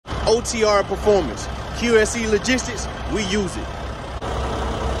OTR Performance. QSC Logistics, we use it.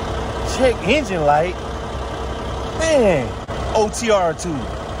 Check engine light. Man, OTR tool.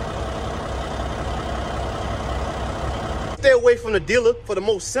 Stay away from the dealer for the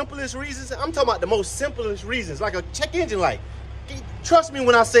most simplest reasons. I'm talking about the most simplest reasons, like a check engine light. Trust me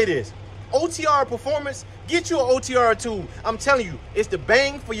when I say this. OTR Performance, get you an OTR tool. I'm telling you, it's the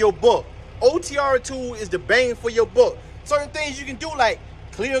bang for your buck. OTR tool is the bang for your buck. Certain things you can do like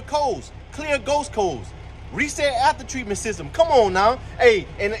clear codes, clear ghost codes, reset after treatment system. Come on now. Hey,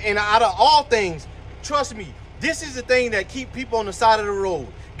 and out of all things, trust me, this is the thing that keep people on the side of the road.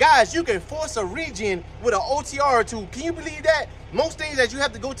 Guys, you can force a regen with an OTR tool. Can you believe that? Most things that you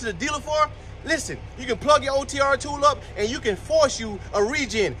have to go to the dealer for, listen, you can plug your OTR tool up and you can force you a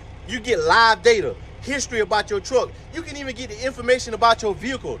regen. You get live data, history about your truck. You can even get the information about your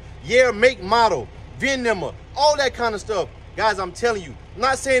vehicle, year, make, model, VIN number, all that kind of stuff. Guys, I'm telling you, I'm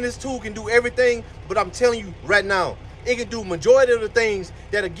not saying this tool can do everything, but I'm telling you right now, it can do majority of the things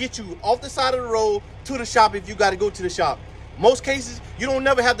that'll get you off the side of the road to the shop if you got to go to the shop. Most cases, you don't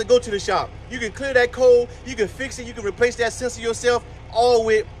never have to go to the shop. You can clear that code, you can fix it, you can replace that sensor yourself, all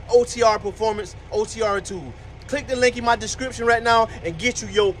with OTR Performance, OTR tool. Click the link in my description right now and get you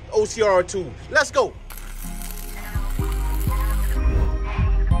your OTR tool. Let's go.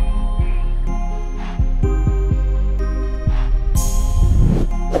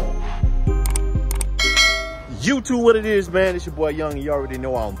 YouTube, what it is, man. It's your boy Young, and you already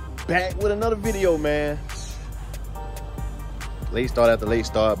know I'm back with another video, man. Late start after late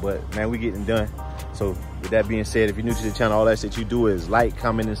start, but man, we getting done. So with that being said, if you're new to the channel, all that you do is like,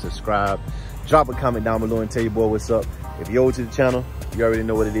 comment, and subscribe. Drop a comment down below and tell your boy what's up. If you're old to the channel, you already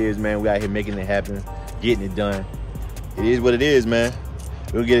know what it is, man. We out here making it happen, getting it done. It is what it is, man.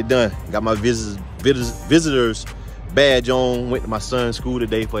 We'll get it done. Got my visitors badge on. Went to my son's school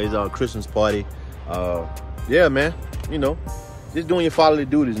today for his Christmas party. Yeah, man, you know, just doing your fatherly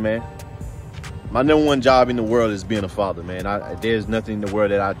duties, man. My number one job in the world is being a father, man. There's nothing in the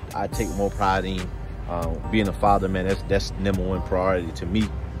world that I take more pride in. Being a father, man, that's number one priority to me.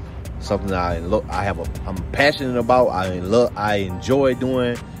 Something that I'm passionate about. I enjoy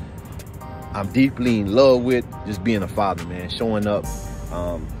doing. I'm deeply in love with just being a father, man. Showing up,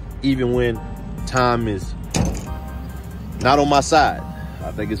 even when time is not on my side.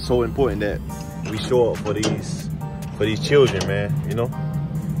 I think it's so important that we show up for these children, man, you know.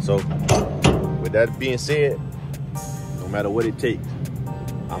 So with that being said, no matter what it takes,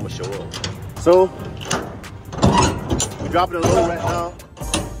 I'ma show up. So we're dropping a load right now.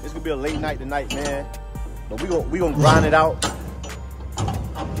 It's gonna be a late night tonight, man, but we gonna grind it out.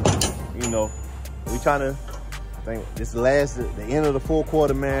 You know, we trying to, I think this is the end of the fourth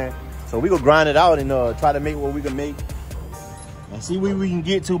quarter, man. So we gonna grind it out and try to make what we can make and see where we can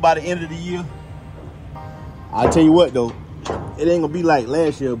get to by the end of the year. I'll tell you what though, it ain't gonna be like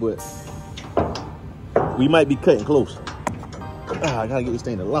last year, but we might be cutting close. I gotta get this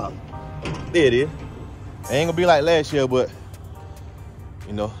thing to lock. There it is. It ain't gonna be like last year, but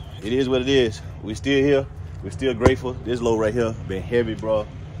you know, it is what it is. We still here. We're still grateful. This load right here been heavy, bro.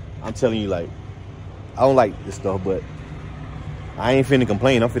 I'm telling you, like, I don't like this stuff, but I ain't finna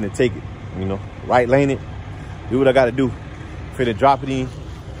complain. I'm finna take it, you know. Right lane it, do what I gotta do. Finna drop it in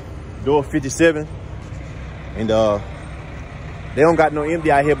door 57. And they don't got no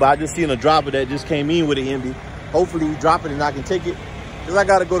empty out here, but I just seen a dropper that just came in with an empty. Hopefully he drop it and I can take it, because I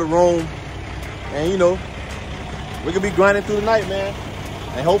gotta go to Rome. And you know, we could be grinding through the night, man.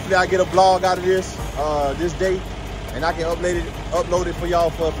 And hopefully I get a vlog out of this this day, and I can upload it for y'all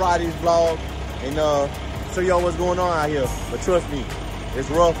for Friday's vlog, and show y'all what's going on out here. But trust me, it's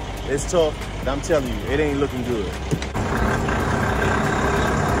rough, it's tough, but I'm telling you, it ain't looking good.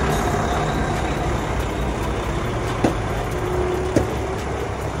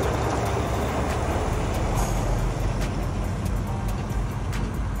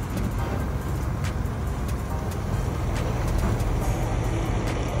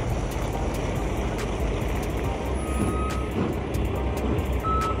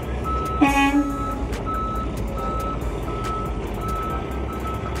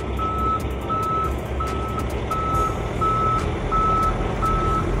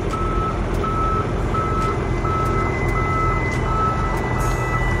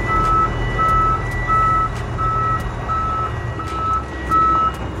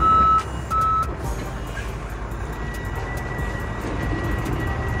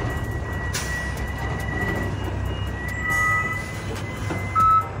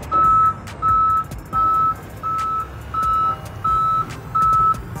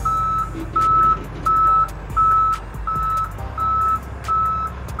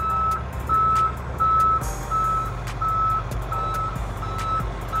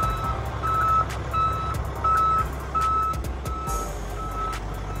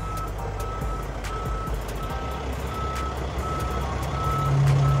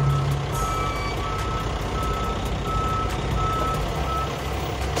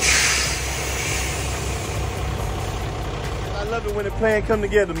 love it when the plan come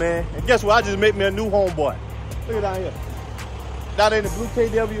together, man. And guess what? I just made me a new homeboy. Look at down here. Down there in the blue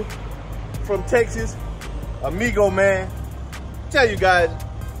KW from Texas. Amigo, man. Tell you guys,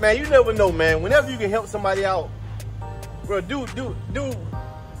 man, you never know, man. Whenever you can help somebody out, bro, do what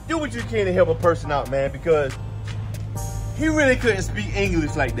you can to help a person out, man, because he really couldn't speak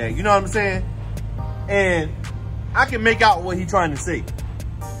English like that. You know what I'm saying? And I can make out what he's trying to say.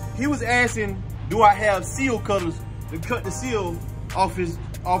 He was asking, do I have seal cutters to cut the seal off his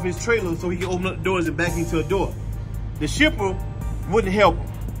trailer so he can open up the doors and back into a door? The shipper wouldn't help him.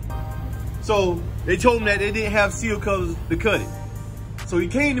 So they told him that they didn't have seal cutters to cut it. So he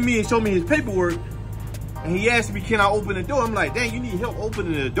came to me and showed me his paperwork, and he asked me, can I open the door? I'm like, dang, you need help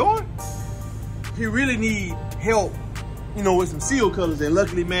opening the door? He really need help, you know, with some seal cutters. And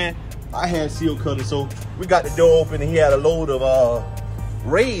luckily, man, I had seal cutters, so we got the door open, and he had a load of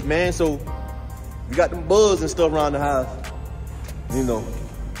Raid, man. So we got them bugs and stuff around the house. You know,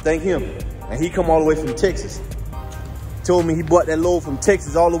 thank him. And he come all the way from Texas. Told me he bought that load from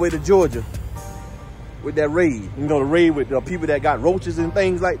Texas all the way to Georgia with that Raid. You know, the Raid with the people that got roaches and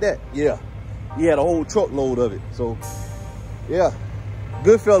things like that. Yeah, he had a whole truckload of it. So, yeah,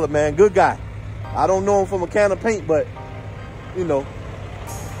 good fella, man, good guy. I don't know him from a can of paint, but, you know,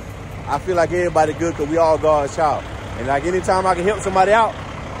 I feel like everybody good because we all God's child. And like anytime I can help somebody out,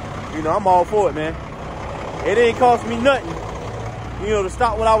 you know, I'm all for it, man. It ain't cost me nothing, you know, to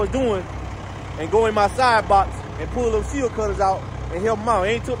stop what I was doing and go in my side box and pull those seal cutters out and help them out.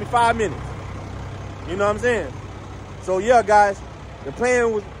 It ain't took me 5 minutes. You know what I'm saying? So yeah, guys, the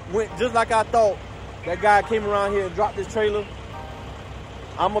plan went just like I thought. That guy came around here and dropped this trailer.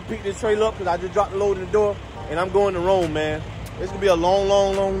 I'm gonna pick this trailer up because I just dropped the load in the door, and I'm going to Rome, man. It's gonna be a long,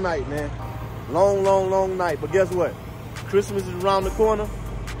 long, long night, man. Long, long, long night. But guess what? Christmas is around the corner,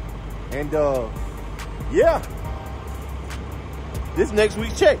 and yeah, this next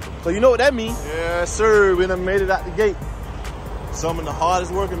week's check. So you know what that means? Yes, sir. We done made it out the gate. Some of the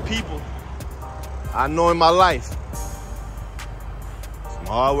hardest working people I know in my life. Some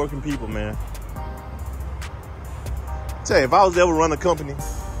hard working people, man. Tell you, if I was ever run a company,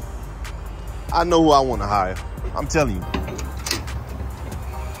 I know who I want to hire. I'm telling you.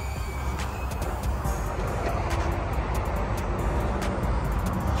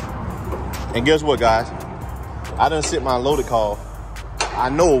 And guess what, guys? I done sent my loaded call. I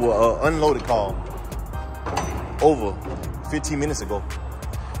know unloaded call over 15 minutes ago.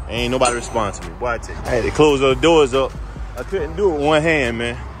 Ain't nobody respond to me. Boy, I tell you, I had to close those doors up. I couldn't do it with one hand,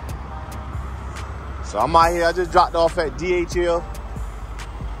 man. So I'm out here. I just dropped off at DHL.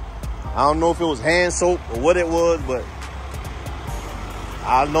 I don't know if it was hand soap or what it was, but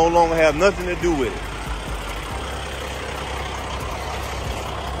I no longer have nothing to do with it.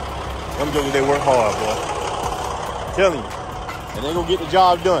 Them jokers, they work hard, boy. I'm telling you. And they gonna get the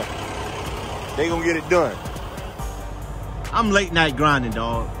job done. They gonna get it done. I'm late night grinding,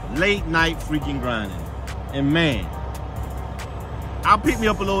 dog. Late night freaking grinding. And man, I picked me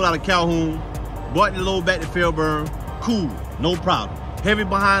up a load out of Calhoun, brought the load back to Fairburn. Cool, no problem. Heavy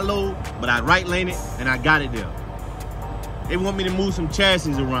behind load, but I right lane it and I got it there. They want me to move some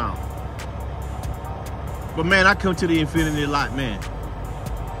chassis around. But man, I come to the Infinity lot, man.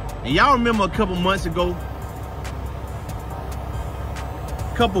 And y'all remember a couple months ago,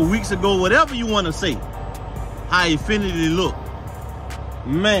 couple weeks ago, whatever you want to say, how Infinity look.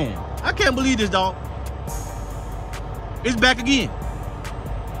 Man, I can't believe this, dog. It's back again.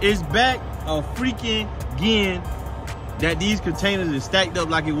 It's back a freaking again that these containers is stacked up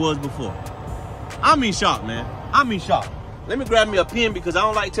like it was before. I'm in shock, man. I'm in shock. Let me grab me a pen because I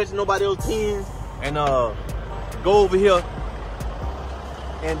don't like touching nobody else's pens, and go over here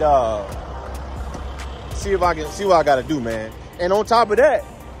and see if I can see what I gotta do, man. And on top of that,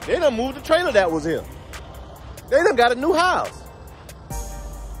 they done moved the trailer that was here. They done got a new house.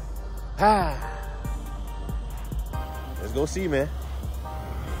 Let's go see, man.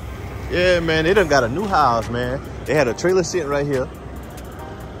 Yeah, man, they done got a new house, man. They had a trailer sitting right here.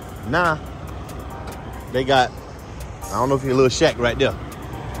 Nah, they got, I don't know if it's a little shack right there.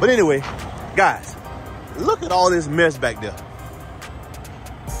 But anyway, guys, look at all this mess back there.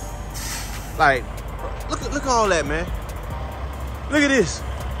 Like, look at all that, man. Look at this.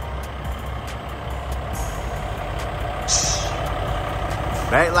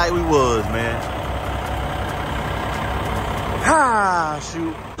 Back like we was, man.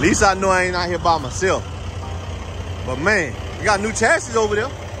 Shoot. At least I know I ain't out here by myself. But man, you got new chassis over there.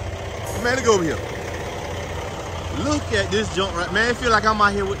 Man, look over here. Look at this junk, right? Man, it feel like I'm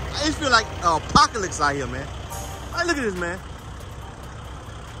out here with, it feel like apocalypse out here, man. Hey, look at this, man.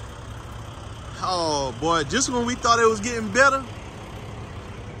 Oh boy, just when we thought it was getting better,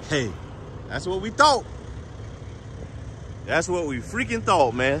 hey, that's what we thought. That's what we freaking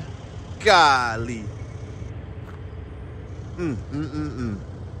thought, man. Golly.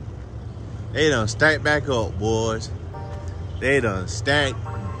 They done stacked back up, boys. They done stacked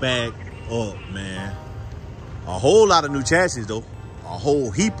back up, man. A whole lot of new chassis, though. A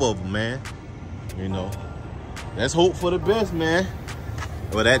whole heap of them, man. You know, let's hope for the best, man.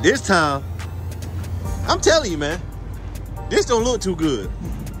 But at this time, I'm telling you, man, this don't look too good.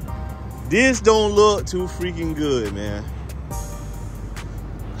 This don't look too freaking good, man.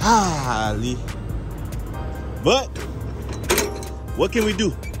 Golly. But what can we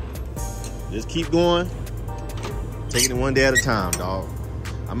do? Just keep going. Taking it one day at a time, dog.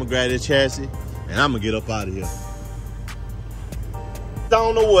 I'm gonna grab this chassis and I'm gonna get up out of here.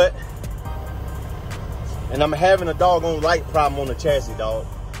 Don't know what. And I'm having a doggone light problem on the chassis, dog.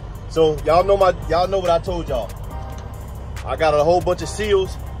 So y'all know what I told y'all. I got a whole bunch of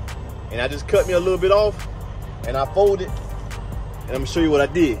seals and I just cut me a little bit off and I folded. And I'm gonna show you what I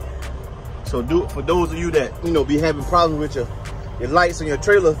did. So for those of you that, you know, be having problems with your lights on your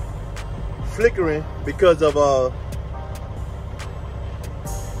trailer flickering because of the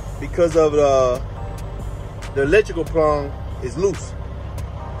electrical prong is loose.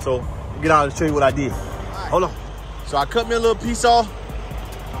 So get out and show you what I did. Hold on. So I cut me a little piece off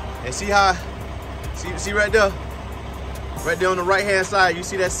and see how, see right there on the right hand side, you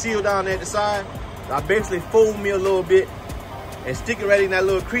see that seal down there at the side? So I basically fold me a little bit and stick it right in that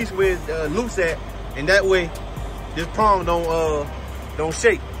little crease where it's loose at, and that way this prong don't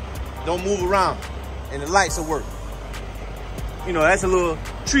shake, don't move around, and the lights will work. You know, that's a little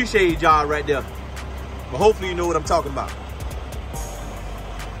tree shade job right there. But hopefully you know what I'm talking about.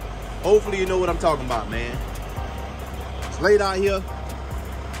 Hopefully you know what I'm talking about, man. It's late out here.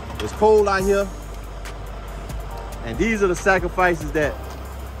 It's cold out here. And these are the sacrifices that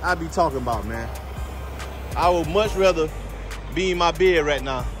I be talking about, man. I would much rather be in my bed right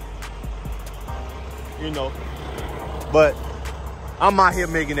now. You know. But I'm out here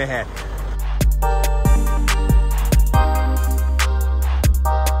making it happen.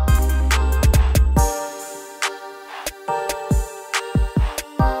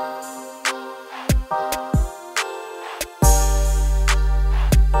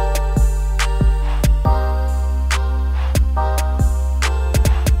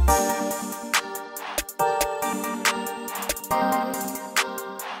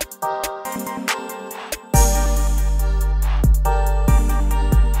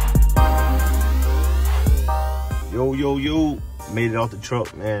 Yo, made it off the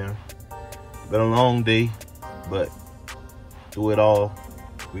truck, man. Been a long day, but through it all,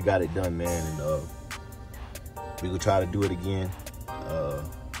 we got it done, man. And we gonna try to do it again.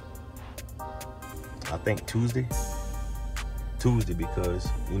 I think Tuesday, because,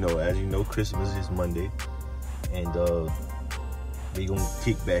 you know, as you know, Christmas is Monday, and we gonna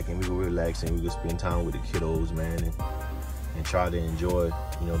kick back and we gonna relax and we gonna spend time with the kiddos, man, and try to enjoy,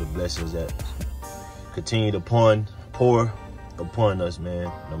 you know, the blessings that continue to pour upon us,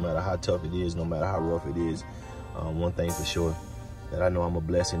 man. No matter how tough it is, no matter how rough it is, one thing for sure, that I know I'm a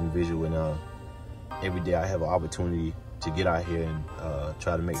blessed individual, and every day I have an opportunity to get out here and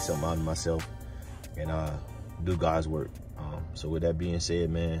try to make something out of myself and do God's work. So with that being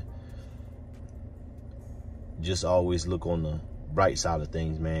said, man, just always look on the bright side of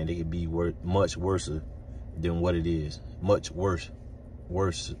things, man. They could be much worse than what it is. Much worse.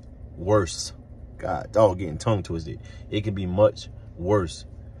 God, dog, getting tongue twisted. It can be much worse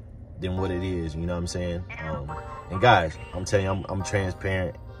than what it is, you know what I'm saying? And guys, I'm telling you, I'm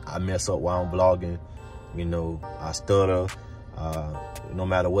transparent. I mess up while I'm vlogging. You know, I stutter. No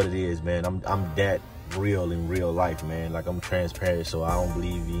matter what it is, man, I'm that real in real life, man. Like, I'm transparent, so I don't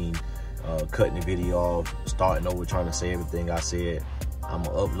believe in cutting the video off, starting over, trying to say everything I said. I'm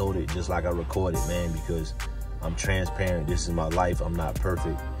gonna upload it just like I recorded, man, because I'm transparent. This is my life. I'm not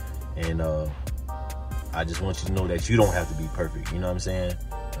perfect. And I just want you to know that you don't have to be perfect. You know what I'm saying?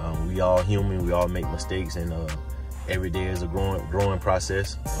 We all human. We all make mistakes, and every day is a growing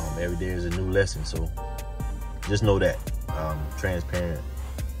process. Every day is a new lesson. So just know that. Transparent,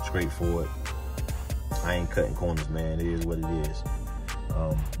 straightforward. I ain't cutting corners, man. It is what it is.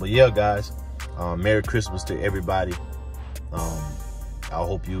 But yeah, guys, Merry Christmas to everybody. I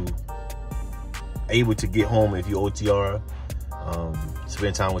hope you able to get home if you OTR.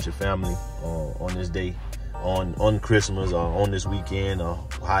 Spend time with your family on this day, on Christmas, or on this weekend, or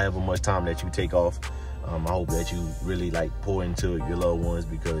however much time that you take off. I hope that you really like pour into your loved ones,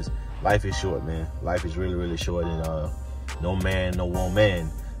 because life is short, man. Life is really, really short, and no man, no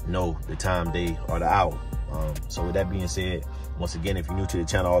woman know the time, day, or the hour. So with that being said, once again, if you're new to the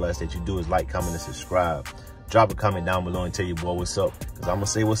channel, all that you do is like, comment, and subscribe. Drop a comment down below and tell your boy what's up, because I'm going to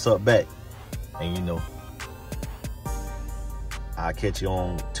say what's up back. And you know, I'll catch you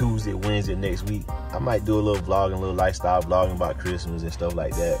on Tuesday, Wednesday next week. I might do a little vlogging, a little lifestyle vlogging about Christmas and stuff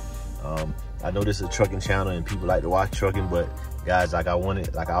like that. I know this is a trucking channel and people like to watch trucking, but guys, like I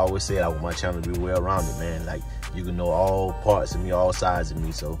always say, I want my channel to be well-rounded, man. Like, you can know all parts of me, all sides of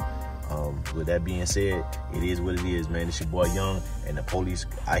me. So with that being said, it is what it is, man. It's your boy Young, and the police,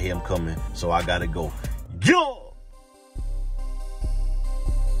 I hear them coming, so I gotta go. Yo!